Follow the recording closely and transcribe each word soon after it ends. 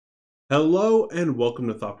Hello and welcome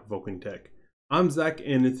to Thought Provoking Tech. I'm Zach,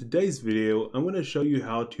 and in today's video, I'm going to show you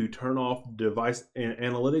how to turn off device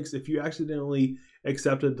analytics if you accidentally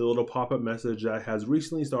accepted the little pop-up message that has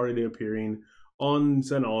recently started appearing on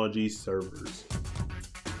Synology servers.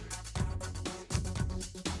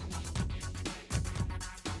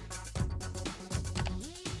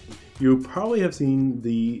 You probably have seen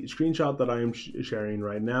the screenshot that I am sharing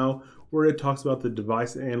right now, where it talks about the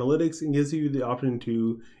device analytics and gives you the option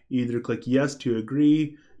to either click yes to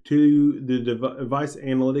agree to the device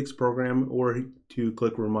analytics program or to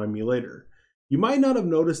click remind me later. You might not have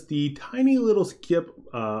noticed the tiny little skip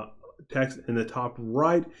text in the top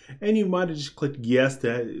right, and you might have just clicked yes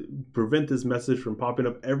to prevent this message from popping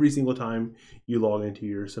up every single time you log into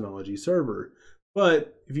your Synology server.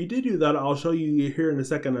 But if you did do that, I'll show you here in a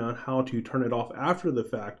second on how to turn it off after the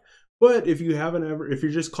fact. But if you haven't if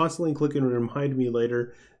you're just constantly clicking remind me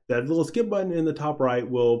later, that little skip button in the top right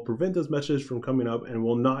will prevent this message from coming up and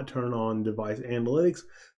will not turn on device analytics.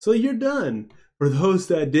 So you're done. For those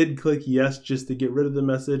that did click yes just to get rid of the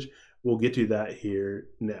message, we'll get to that here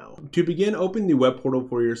now. To begin, open the web portal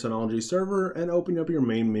for your Synology server and open up your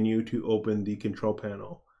main menu to open the control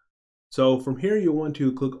panel. So from here, you'll want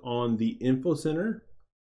to click on the Info Center,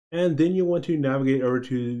 and then you'll want to navigate over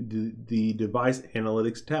to the Device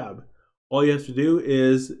Analytics tab. All you have to do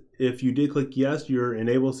is, if you did click yes, your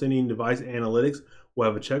Enable Sending Device Analytics will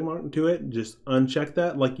have a check mark to it. Just uncheck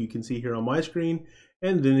that like you can see here on my screen,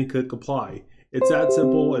 and then you click Apply. It's that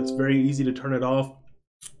simple. It's very easy to turn it off.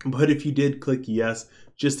 But if you did click yes,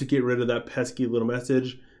 just to get rid of that pesky little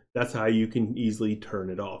message, that's how you can easily turn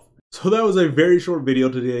it off. So that was a very short video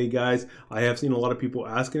today, guys. I have seen a lot of people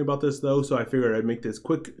asking about this though, so I figured I'd make this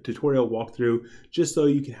quick tutorial walkthrough just so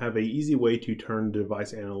you can have an easy way to turn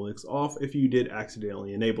device analytics off if you did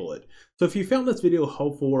accidentally enable it. So if you found this video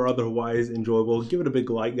helpful or otherwise enjoyable, give it a big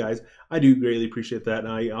like, guys. I do greatly appreciate that, and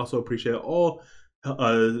I also appreciate all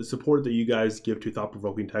support that you guys give to Thought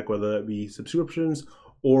Provoking Tech, whether that be subscriptions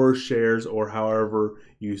or shares or however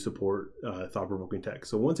you support Thought Provoking Tech.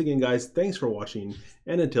 So once again, guys, thanks for watching,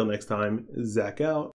 and until next time, Zach out.